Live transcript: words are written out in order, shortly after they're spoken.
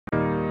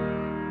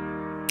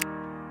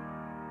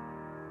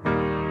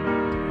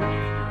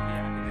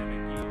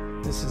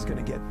this is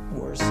going to get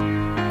worse before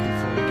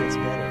it gets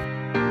better.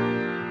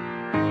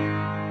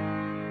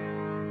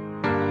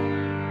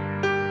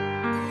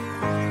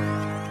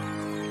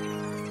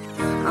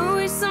 I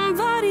wish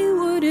somebody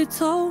would have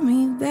told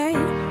me, babe,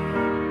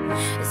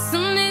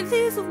 someday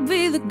these will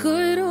be the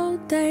good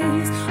old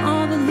days.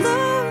 All the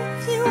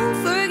love you won't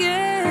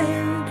forget,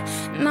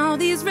 and all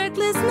these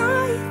reckless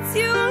nights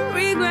you won't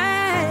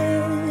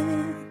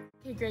regret.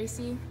 Hey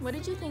Gracie, what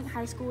did you think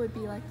high school would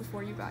be like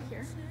before you got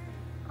here?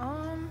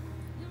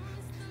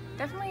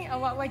 Definitely a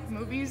lot like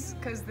movies,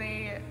 because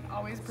they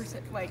always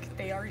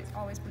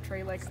always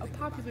portray like a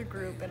popular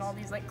group and all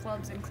these like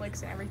clubs and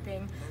cliques and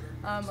everything.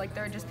 Like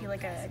there would just be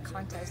like a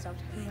contest of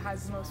who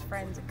has the most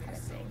friends and kind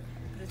of thing.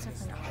 But it's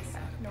definitely not like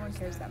that. No one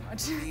cares that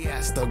much. Yeah,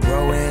 still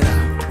growing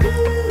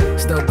up,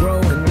 still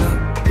growing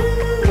up.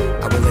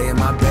 I would lay in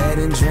my bed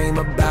and dream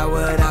about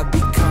what I've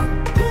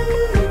become.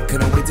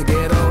 Couldn't wait to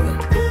get older.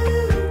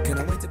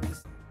 Couldn't wait to be.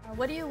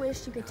 What do you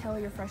wish you could tell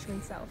your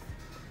freshman self?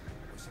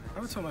 I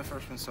would tell my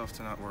freshman self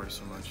to not worry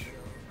so much.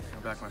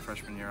 Back my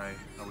freshman year, I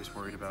always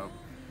worried about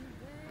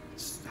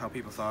how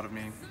people thought of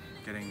me,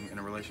 getting in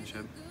a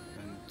relationship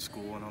and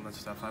school and all that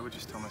stuff. I would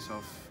just tell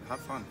myself,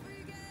 have fun.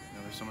 You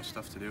know, there's so much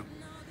stuff to do,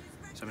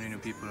 so many new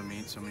people to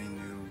meet, so many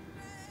new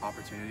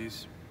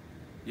opportunities.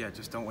 Yeah,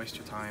 just don't waste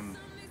your time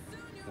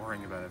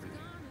worrying about everything,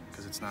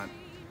 because it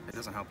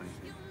doesn't help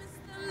anything.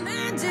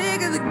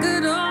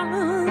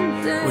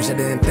 Wish I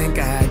didn't think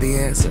I had the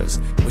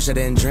answers. Wish I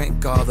didn't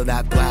drink all of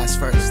that blast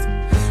first.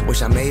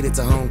 Wish I made it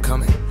to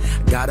homecoming,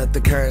 got up the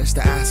courage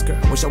to ask her.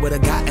 Wish I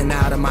would've gotten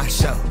out of my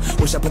shell.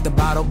 Wish I put the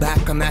bottle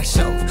back on that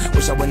shelf.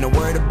 Wish I wouldn't have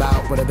worried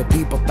about what other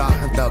people thought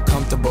and felt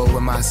comfortable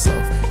with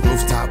myself.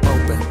 Rooftop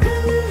open,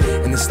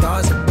 and the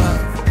stars above.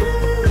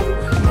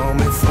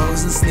 Moment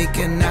frozen,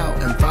 sneaking out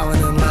and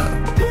falling in love.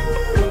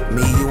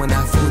 Me, you, and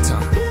that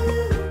futon.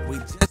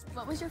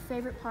 What was your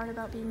favorite part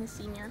about being a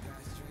senior?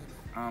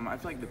 I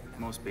feel like the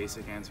most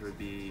basic answer would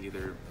be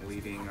either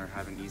leaving or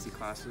having easy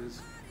classes.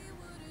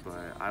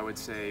 But I would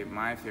say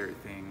my favorite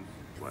thing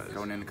was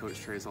going into Coach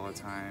Trey's all the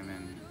time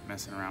and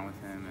messing around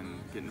with him and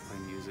getting to play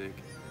music.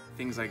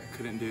 Things I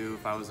couldn't do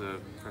if I was a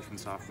freshman,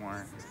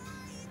 sophomore,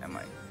 and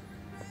like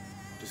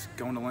just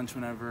going to lunch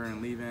whenever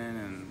and leaving,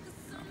 and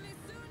you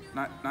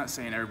know, not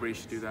saying everybody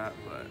should do that,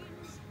 but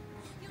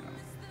you know,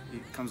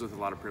 it comes with a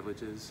lot of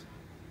privileges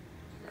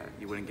that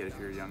you wouldn't get if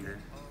you were younger.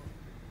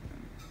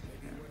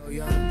 And,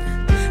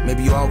 yeah.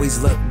 Maybe you always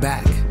look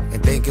back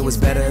and think it was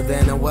better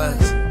than it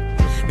was.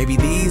 Maybe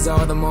these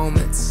are the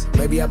moments.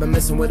 Maybe I've been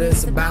missing what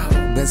it's about.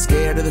 Been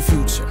scared of the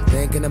future,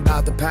 thinking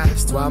about the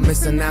past while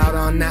missing out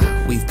on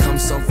now. We've come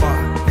so far,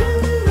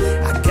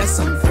 I guess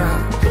I'm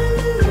proud.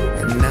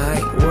 And I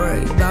ain't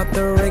worried about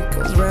the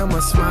wrinkles around my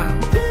smile.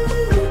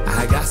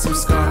 I got some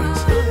scars,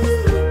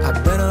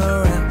 I've been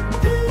around.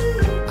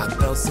 I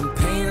felt some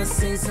pain, I've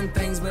seen some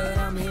things, but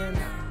I'm here now.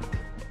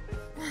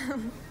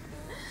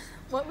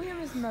 What will you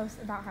miss most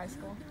about high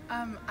school?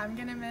 I'm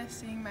gonna miss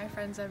seeing my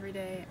friends every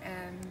day,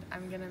 and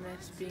I'm gonna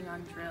miss being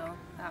on drill.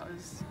 That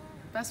was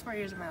the best 4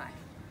 years of my life.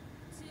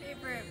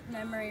 Favorite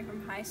memory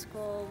from high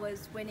school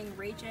was winning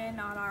region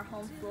on our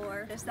home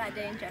floor. Just that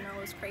day in general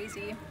was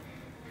crazy,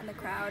 and the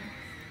crowd,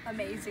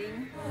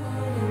 amazing.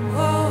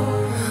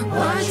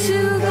 What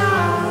you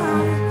got?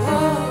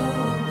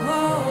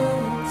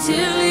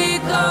 Till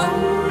it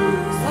goes,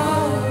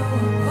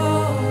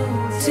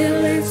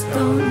 till it's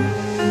done.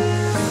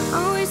 I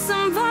wish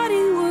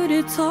somebody would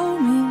have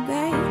told me,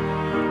 babe,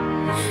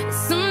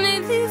 someday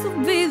these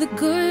will be the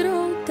good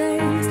old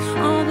days.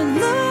 All the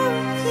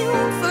love you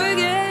won't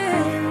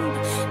forget,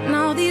 and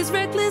all these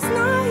reckless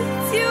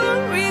nights you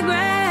won't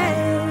regret.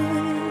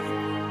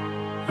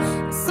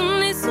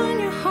 Someday soon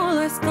your whole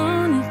life's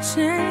gonna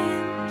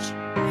change.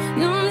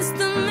 You'll miss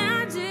the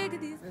magic of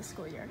This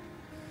school year.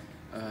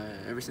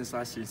 Ever since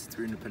last year, since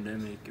we're in the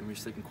pandemic and we're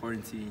stuck in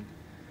quarantine,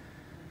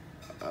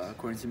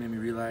 quarantine made me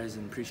realize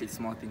and appreciate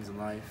small things in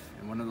life,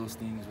 and one of those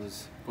things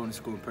was going to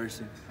school in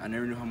person. I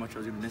never knew how much I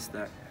was going to miss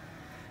that.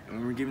 And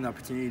when we were given the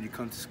opportunity to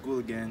come to school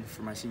again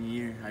for my senior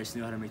year, I just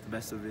knew how to make the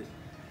best of it.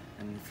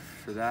 And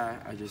for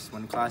that, I just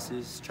went to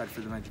classes, tried to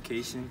further my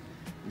education,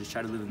 and just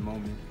tried to live in the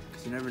moment.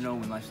 Because you never know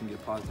when life's going to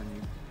get paused on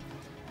you.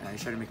 And I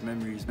just tried to make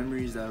memories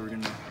that I was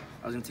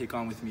going to take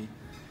on with me.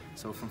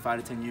 So from 5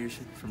 to 10 years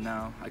from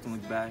now, I can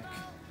look back,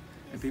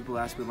 and people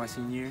ask me about my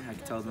senior year, I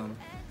can tell them,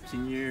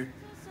 senior year,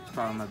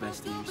 probably my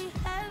best years.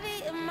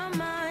 heavy in my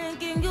mind,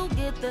 can you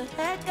get the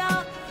heck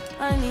out?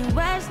 I need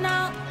rest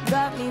now,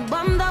 got me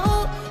bummed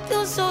out.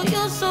 You so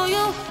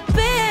you,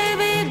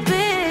 baby,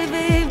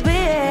 baby,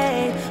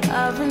 baby.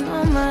 I've been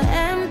on my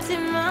empty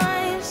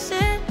mind,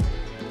 shit.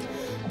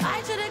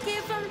 I should've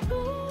kept from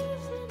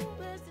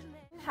losing.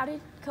 How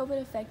did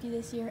COVID affect you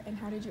this year, and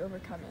how did you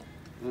overcome it?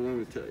 Well, let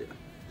me tell you,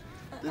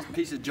 this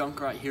piece of junk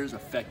right here has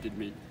affected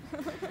me,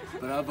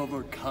 but I've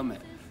overcome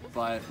it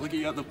by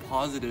looking at the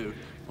positive,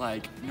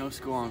 like no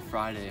school on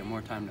Friday and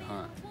more time to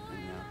hunt.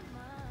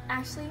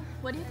 Ashley,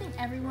 what do you think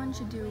everyone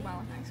should do while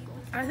in high school?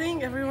 I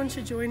think everyone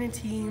should join a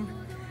team,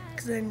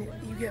 because then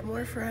you get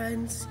more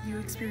friends, you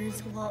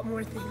experience a lot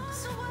more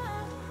things.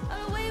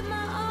 I'll wave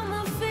my arm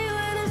and feel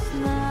it a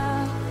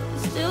smile.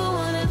 Still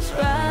wanna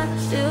try,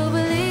 still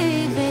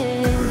believe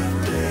in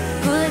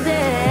good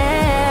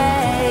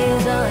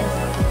days.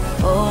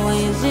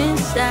 Always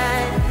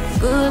inside,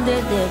 good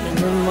that living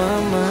in my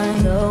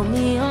mind. Help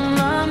me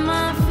on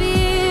my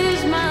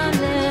fears, my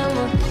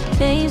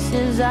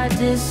limitations. I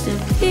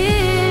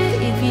disappear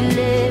if you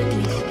let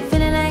me.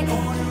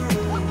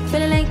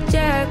 Feeling like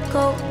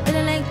Jericho,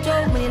 feeling like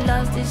Joe when he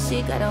lost his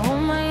shit. Gotta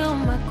hold my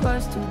own, my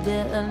cross to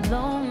bear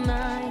alone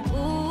night.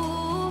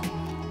 Ooh,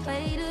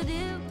 way to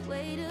dip,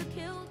 way to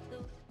kill the...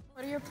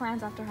 What are your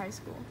plans after high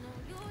school?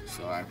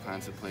 So I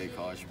plan to play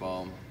college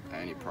ball at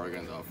any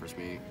program that offers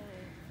me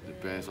the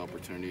best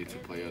opportunity to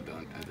play at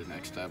the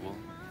next level.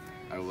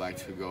 I would like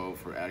to go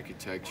for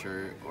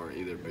architecture or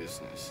either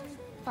business.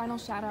 Final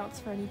shout outs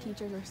for any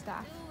teachers or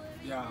staff.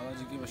 Yeah, I'd like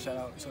to give a shout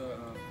out to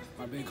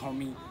my big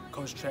homie,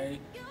 Coach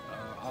Trey,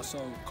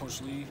 also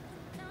Coach Lee,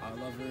 I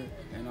love her,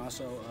 and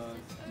also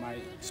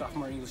my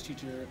sophomore English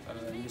teacher,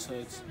 Miss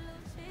Hoods.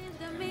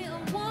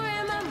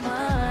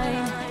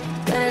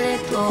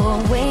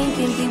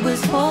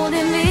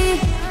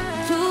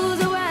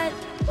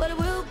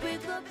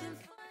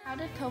 How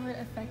did COVID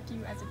affect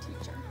you as a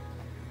teacher?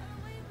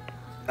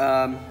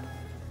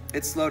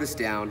 It slowed us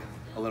down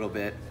a little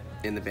bit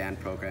in the band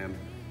program,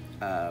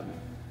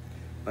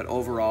 but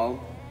overall,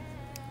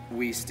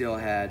 we still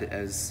had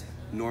as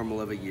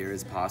normal of a year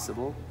as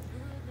possible.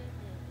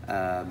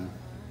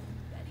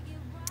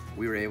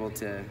 We were able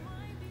to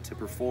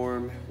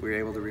perform, we were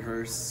able to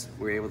rehearse,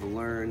 we were able to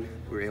learn,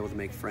 we were able to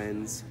make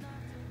friends.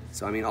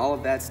 So I mean, all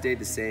of that stayed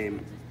the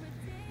same.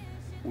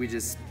 We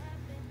just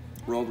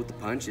rolled with the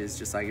punches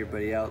just like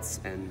everybody else,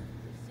 and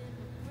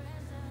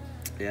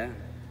yeah,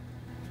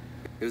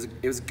 it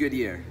was a good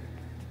year.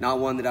 Not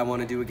one that I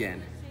want to do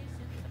again,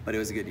 but it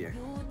was a good year.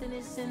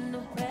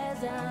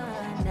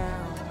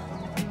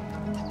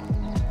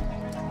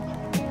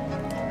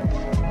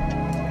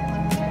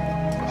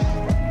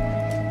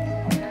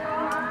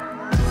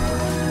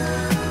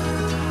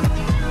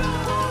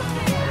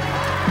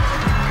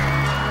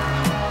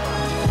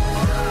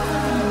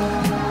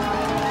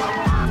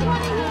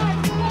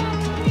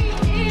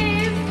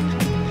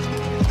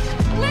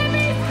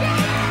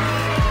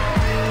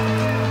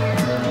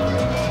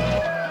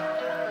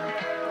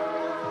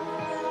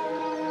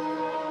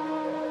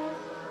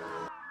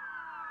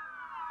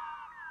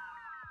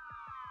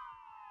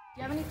 Do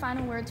you have any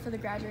final words for the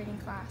graduating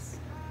class?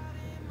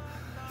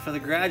 For the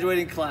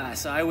graduating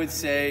class, I would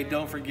say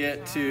don't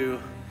forget to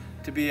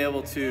be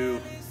able to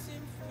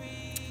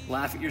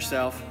laugh at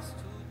yourself,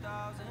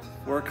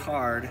 work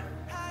hard,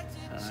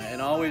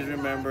 and always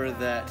remember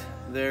that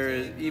there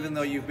is, even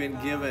though you've been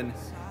given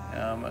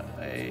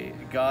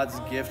God's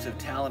gift of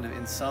talent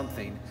in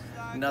something,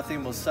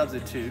 nothing will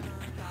substitute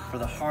for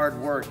the hard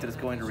work that it's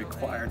going to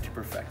require to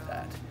perfect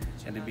that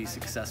and to be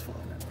successful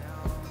in it.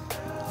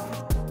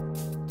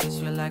 Just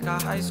feel like our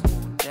high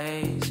school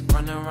days,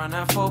 running around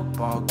that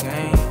football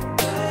game.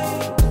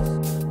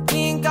 We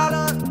ain't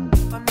gotta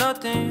for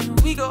nothing,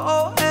 we go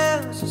all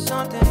else or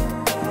something.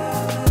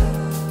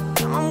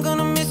 I'm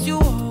gonna miss you,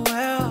 oh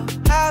well.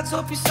 I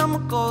hope your summer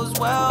goes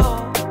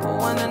well. But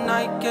when the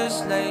night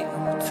gets late,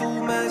 I'm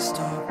too messed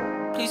up.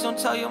 Please don't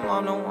tell your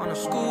mom, don't wanna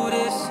screw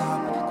this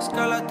up. Cause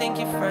girl, I think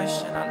you're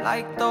fresh and I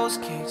like those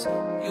kicks.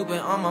 You been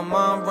on my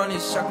mind, running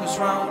circles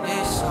round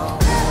this song.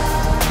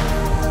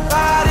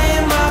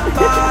 Riding my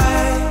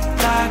bike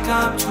like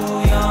I'm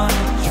too young to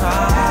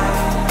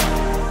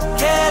try.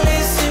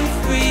 Careless and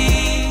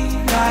free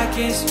like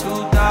it's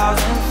 2005.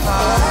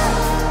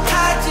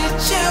 Had to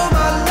chill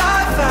my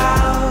life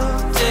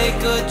out,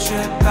 take a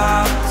trip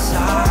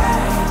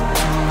outside,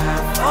 to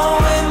have fun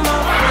with my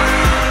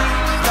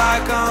friends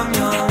like I'm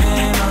young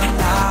and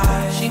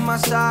alive. She my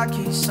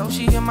sidekick, so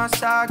she in my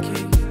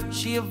sidekick.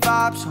 She a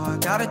vibe, so I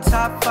got a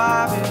top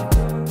 5 it.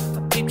 I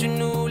peeped your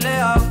new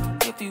layout.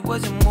 If it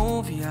was a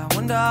movie, I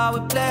wonder how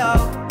it play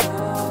out.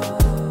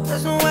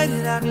 There's no way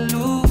that I can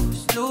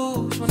lose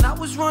when I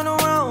was running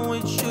around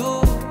with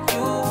you.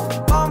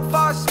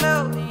 Bonfire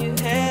smell in your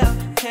hair.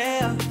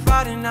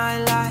 Friday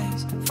night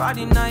lights,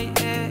 Friday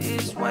night air.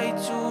 It's way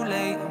too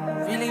late,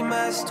 I'm really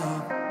messed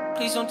up.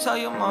 Please don't tell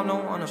your mom,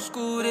 don't wanna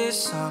screw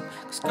this up.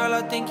 Cause girl,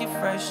 I think you're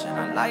fresh and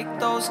I like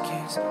those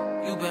kicks.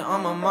 You been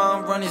on my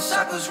mind, running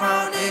circles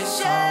round this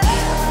song.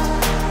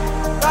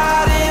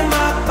 Riding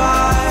my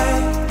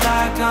bike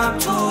like I'm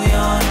too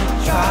young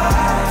to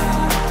try.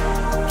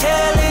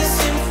 Careless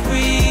and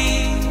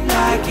free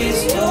like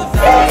it's 2005.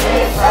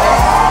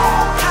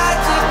 Had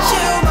to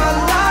chill my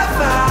life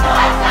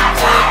out,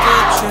 take a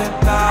trip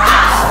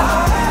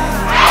outside.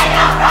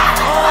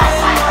 Oh,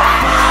 and my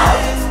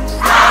friends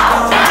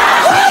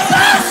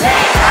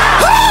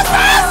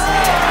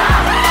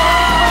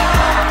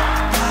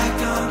like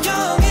I'm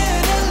young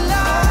and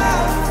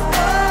alive.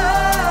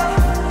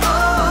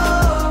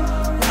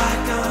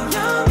 Like I'm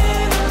young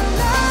and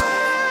alive.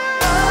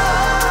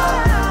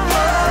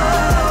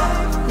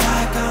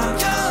 Like I'm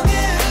young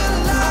and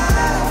alive.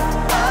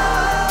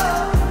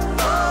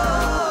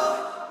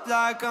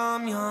 Like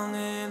I'm young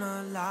and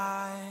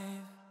alive.